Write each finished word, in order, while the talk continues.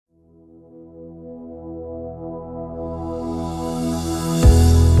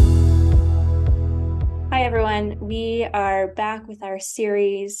everyone. We are back with our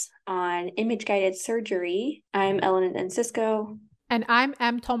series on image-guided surgery. I'm Ellen Cisco. And I'm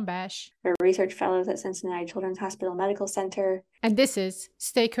M. Tombash. We're research fellows at Cincinnati Children's Hospital Medical Center. And this is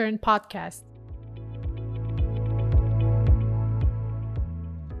Stay Current Podcast.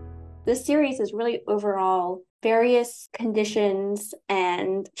 This series is really overall various conditions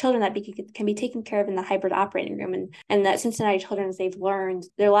and children that can be taken care of in the hybrid operating room. And at Cincinnati Children's, they've learned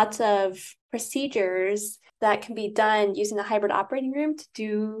there are lots of procedures that can be done using the hybrid operating room to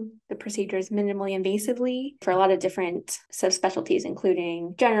do the procedures minimally invasively for a lot of different subspecialties,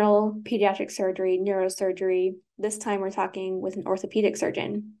 including general, pediatric surgery, neurosurgery. This time we're talking with an orthopedic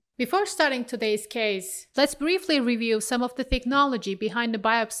surgeon. Before starting today's case, let's briefly review some of the technology behind the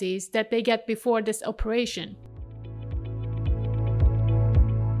biopsies that they get before this operation.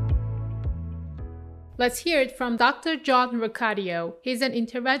 Let's hear it from Dr. John Riccadio. He's an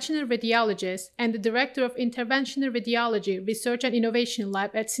interventional radiologist and the director of Interventional Radiology Research and Innovation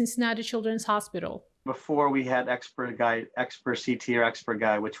Lab at Cincinnati Children's Hospital. Before we had Expert CT or Expert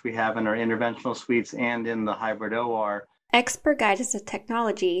Guide, which we have in our interventional suites and in the hybrid OR. Expert Guide is a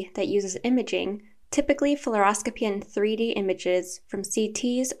technology that uses imaging, typically fluoroscopy and 3D images from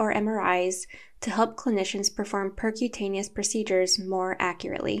CTs or MRIs to help clinicians perform percutaneous procedures more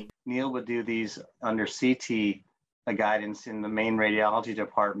accurately. Neil would do these under CT guidance in the main radiology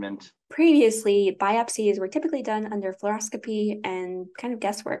department. Previously, biopsies were typically done under fluoroscopy and kind of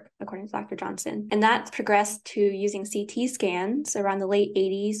guesswork, according to Dr. Johnson. And that progressed to using CT scans around the late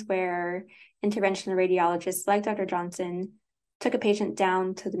 80s, where interventional radiologists like Dr. Johnson took a patient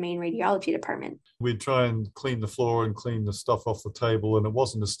down to the main radiology department. We'd try and clean the floor and clean the stuff off the table, and it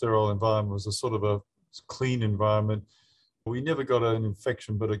wasn't a sterile environment. It was a sort of a clean environment. We never got an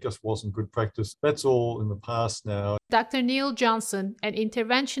infection, but it just wasn't good practice. That's all in the past now. Dr. Neil Johnson, an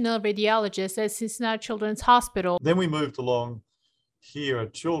interventional radiologist at Cincinnati Children's Hospital. Then we moved along here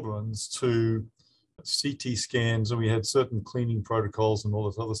at Children's to CT scans, and we had certain cleaning protocols and all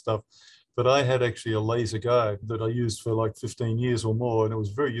this other stuff. But I had actually a laser guide that I used for like 15 years or more, and it was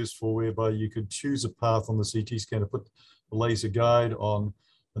very useful, whereby you could choose a path on the CT scan to put the laser guide on,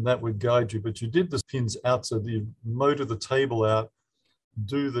 and that would guide you. But you did the pins out, so you motor the table out,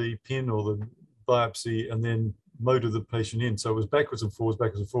 do the pin or the biopsy, and then motor the patient in. So it was backwards and forwards,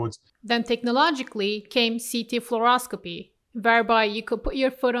 backwards and forwards. Then technologically came CT fluoroscopy, whereby you could put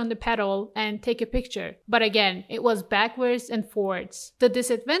your foot on the pedal and take a picture. But again, it was backwards and forwards. The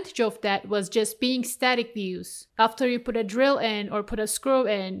disadvantage of that was just being static views. After you put a drill in or put a screw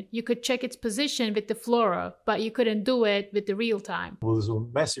in, you could check its position with the fluoro, but you couldn't do it with the real time. Well, there's a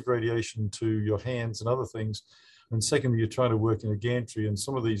massive radiation to your hands and other things. And secondly, you're trying to work in a gantry, and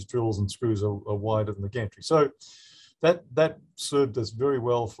some of these drills and screws are wider than the gantry. So that served us very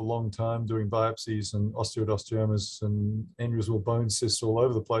well for a long time, doing biopsies and osteomas and aneurysmal bone cysts all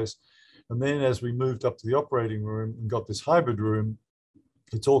over the place. And then as we moved up to the operating room and got this hybrid room,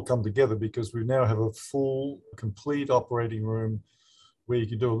 it's all come together because we now have a full, complete operating room where you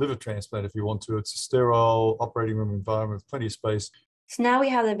can do a liver transplant if you want to. It's a sterile operating room environment with plenty of space. So now we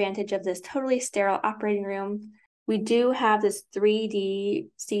have the advantage of this totally sterile operating room. We do have this 3D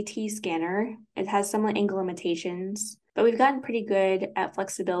CT scanner. It has some angle limitations, but we've gotten pretty good at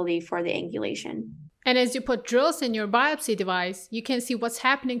flexibility for the angulation. And as you put drills in your biopsy device, you can see what's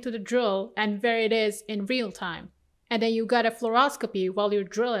happening to the drill and where it is in real time. And then you got a fluoroscopy while you're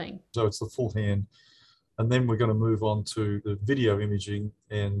drilling. So it's the full hand. And then we're going to move on to the video imaging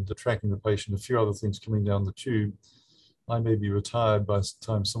and tracking the patient, a few other things coming down the tube. I may be retired by the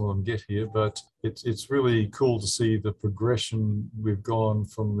time some of them get here, but it's really cool to see the progression. We've gone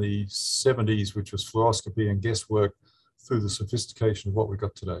from the 70s, which was fluoroscopy and guesswork, through the sophistication of what we've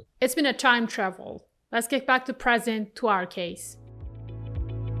got today. It's been a time travel. Let's get back to present, to our case.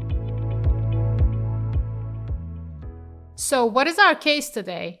 So what is our case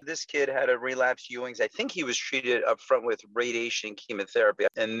today? This kid had a relapse Ewing's. I think he was treated up front with radiation and chemotherapy.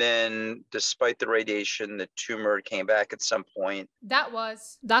 And then despite the radiation, the tumor came back at some point. That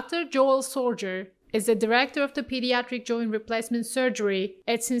was Dr. Joel Sorger, is the director of the pediatric joint replacement surgery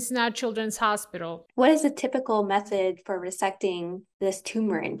at Cincinnati Children's Hospital. What is the typical method for resecting this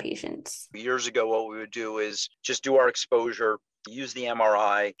tumor in patients? Years ago, what we would do is just do our exposure, use the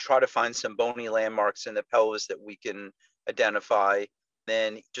MRI, try to find some bony landmarks in the pelvis that we can identify,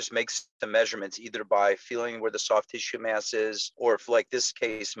 then just make some measurements either by feeling where the soft tissue mass is, or if like this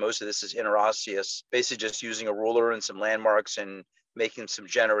case, most of this is interosseous, basically just using a ruler and some landmarks and making some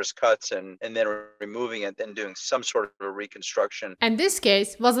generous cuts and then removing it, then doing some sort of a reconstruction. And this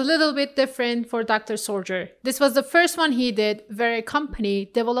case was a little bit different for Dr. Soldier. This was the first one he did where a company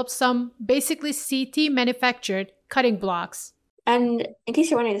developed some basically CT manufactured cutting blocks. And in case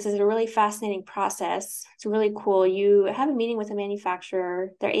you're wondering, this is a really fascinating process. It's really cool. You have a meeting with a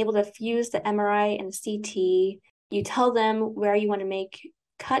manufacturer. They're able to fuse the MRI and the CT. You tell them where you want to make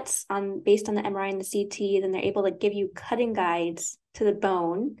cuts based on the MRI and the CT. Then they're able to give you cutting guides to the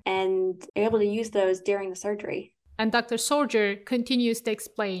bone, and they're able to use those during the surgery. And Dr. Soldier continues to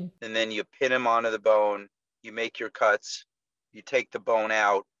explain. And then you pin them onto the bone, you make your cuts, you take the bone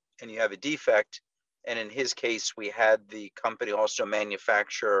out, and you have a defect. And in his case, we had the company also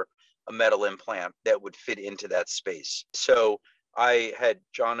manufacture a metal implant that would fit into that space. So I had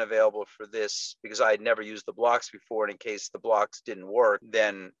John available for this because I had never used the blocks before. And in case the blocks didn't work,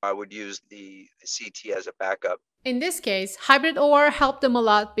 then I would use the CT as a backup. In this case, Hybrid OR helped them a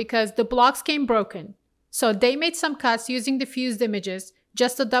lot because the blocks came broken. So they made some cuts using the fused images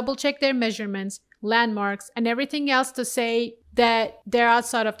just to double check their measurements, landmarks, and everything else to say that they're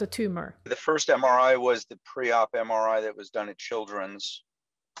outside of the tumor. The first MRI was the pre-op MRI that was done at Children's.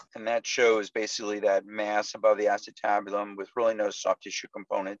 And that shows basically that mass above the acetabulum with really no soft tissue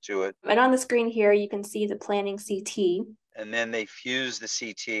component to it. And on the screen here, you can see the planning CT. And then they fuse the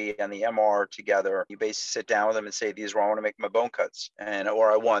CT and the MR together. You basically sit down with them and say, these are where I want to make my bone cuts.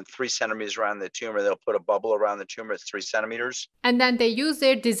 Or I want 3 centimeters around the tumor. They'll put a bubble around the tumor at 3 centimeters. And then they use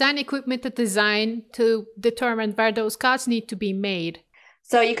their design equipment to determine where those cuts need to be made.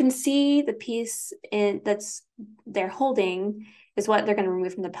 So you can see the piece that's they're holding is what they're going to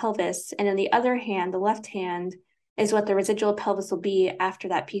remove from the pelvis. And on the other hand, the left hand, is what the residual pelvis will be after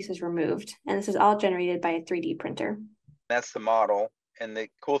that piece is removed. And this is all generated by a 3D printer. That's the model. And the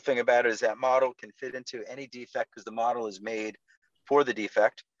cool thing about it is that model can fit into any defect because the model is made for the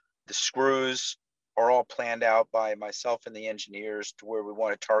defect. The screws are all planned out by myself and the engineers to where we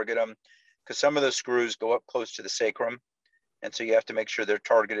want to target them, because some of the screws go up close to the sacrum. And so you have to make sure they're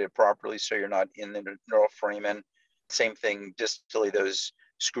targeted properly so you're not in the neural foramen. Same thing, distally, those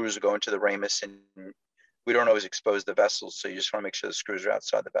screws will go into the ramus, and we don't always expose the vessels. So you just want to make sure the screws are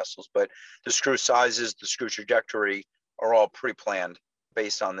outside the vessels. But the screw sizes, the screw trajectory are all pre-planned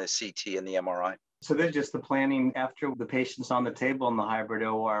based on the CT and the MRI. So there's just the planning after the patient's on the table in the hybrid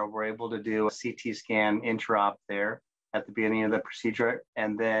OR. We're able to do a CT scan intra-op there at the beginning of the procedure,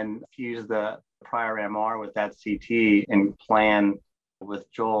 and then fuse the prior MR with that CT and plan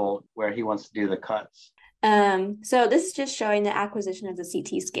with Joel where he wants to do the cuts. So this is just showing the acquisition of the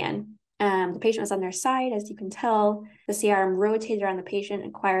CT scan. The patient was on their side, as you can tell. The CRM rotated around the patient,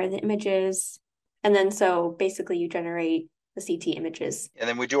 acquired the images, and then so basically you generate the CT images. And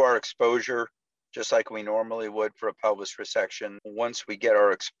then we do our exposure just like we normally would for a pelvis resection. Once we get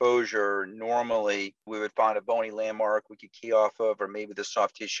our exposure, normally we would find a bony landmark we could key off of, or maybe the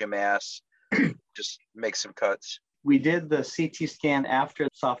soft tissue mass, just make some cuts. We did the CT scan after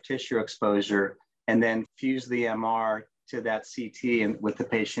soft tissue exposure and then fuse the MR to that CT and with the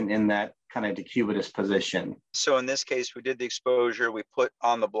patient in that kind of decubitus position. So in this case, we did the exposure, we put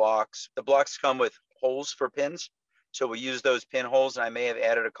on the blocks. The blocks come with holes for pins. So we use those pin holes, and I may have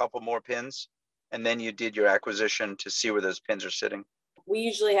added a couple more pins. And then you did your acquisition to see where those pins are sitting. We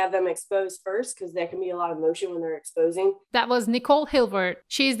usually have them exposed first because there can be a lot of motion when they're exposing. That was Nicole Hilvert.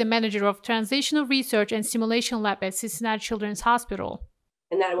 She is the manager of Translational Research and Simulation Lab at Cincinnati Children's Hospital.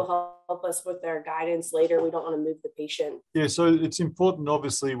 And that will help us with our guidance later. We don't want to move the patient. Yeah, so it's important,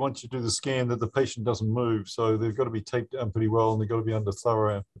 obviously, once you do the scan that the patient doesn't move. So they've got to be taped down pretty well, and they've got to be under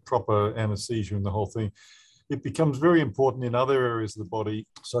thorough, proper anesthesia and the whole thing. It becomes very important in other areas of the body,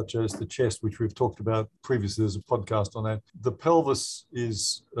 such as the chest, which we've talked about previously. There's a podcast on that. The pelvis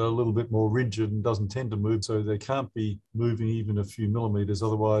is a little bit more rigid and doesn't tend to move, so they can't be moving even a few millimeters.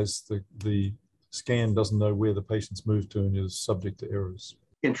 Otherwise, the scan doesn't know where the patient's moved to and is subject to errors.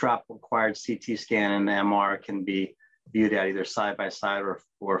 Intraop-acquired CT scan and MR can be viewed at either side by side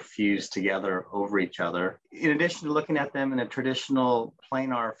or fused together over each other. In addition to looking at them in a traditional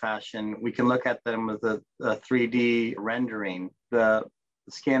planar fashion, we can look at them with a 3D rendering. The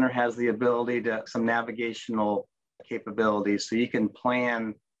scanner has the ability to some navigational capabilities, so you can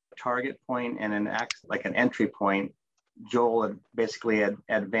plan a target point and an entry point. Joel basically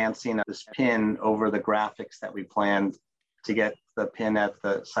advancing this pin over the graphics that we planned to get the pin at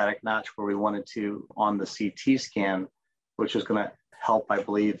the cytic notch where we wanted to on the CT scan, which is going to help, I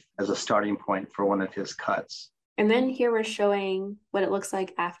believe, as a starting point for one of his cuts. And then here we're showing what it looks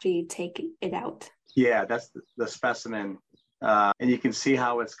like after you take it out. Yeah, that's the specimen. And you can see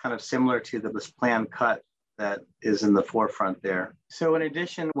how it's kind of similar to this planned cut that is in the forefront there. So in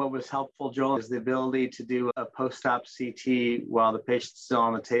addition, what was helpful, Joel, is the ability to do a post-op CT while the patient's still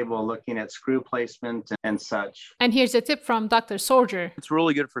on the table looking at screw placement and such. And here's a tip from Dr. Soldier. It's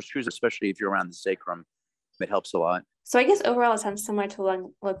really good for screws, especially if you're around the sacrum. It helps a lot. So I guess overall it sounds similar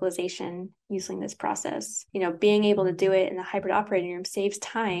to localization using this process. Being able to do it in the hybrid operating room saves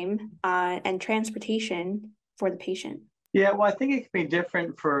time and transportation for the patient. Yeah, well, I think it can be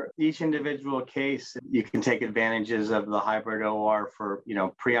different for each individual case. You can take advantages of the hybrid OR for,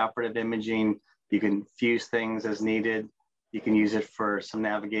 preoperative imaging. You can fuse things as needed. You can use it for some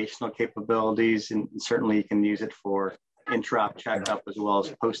navigational capabilities, and certainly you can use it for intra-op checkup as well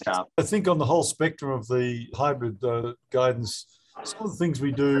as post-op. I think on the whole spectrum of the hybrid guidance, some of the things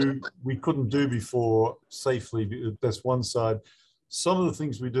we do, we couldn't do before safely. That's one side. Some of the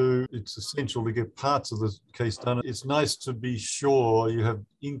things we do, it's essential to get parts of the case done. It's nice to be sure you have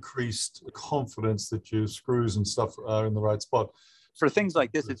increased confidence that your screws and stuff are in the right spot. For things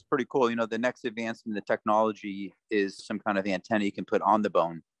like this, it's pretty cool. The next advancement in the technology is some kind of antenna you can put on the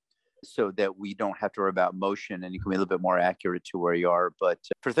bone so that we don't have to worry about motion and you can be a little bit more accurate to where you are. But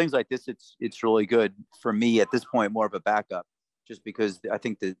for things like this, it's really good. For me, at this point, more of a backup, just because I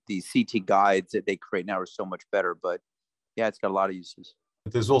think the CT guides that they create now are so much better. But yeah, it's got a lot of uses.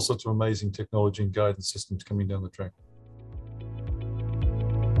 There's all sorts of amazing technology and guidance systems coming down the track.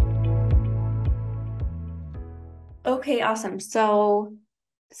 Okay, awesome. So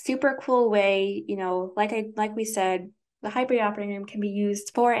super cool way, like we said, the hybrid operating room can be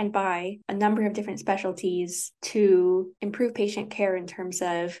used for and by a number of different specialties to improve patient care in terms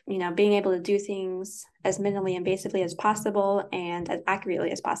of, being able to do things as minimally invasively as possible and as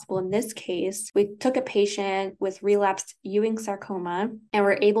accurately as possible. In this case, we took a patient with relapsed Ewing sarcoma and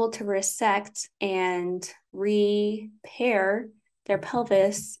were able to resect and repair their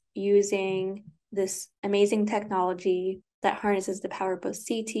pelvis using this amazing technology that harnesses the power of both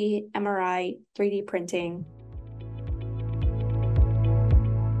CT, MRI, 3D printing.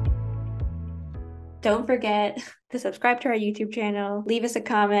 Don't forget to subscribe to our YouTube channel, leave us a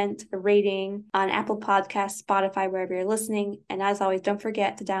comment, a rating on Apple Podcasts, Spotify, wherever you're listening. And as always, don't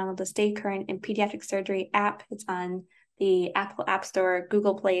forget to download the Stay Current in Pediatric Surgery app. It's on the Apple App Store,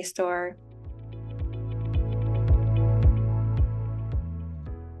 Google Play Store.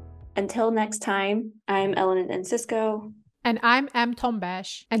 Until next time, I'm Ellen and Cisco. And I'm Am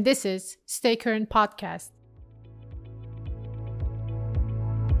Tombash, and this is Stay Current Podcast.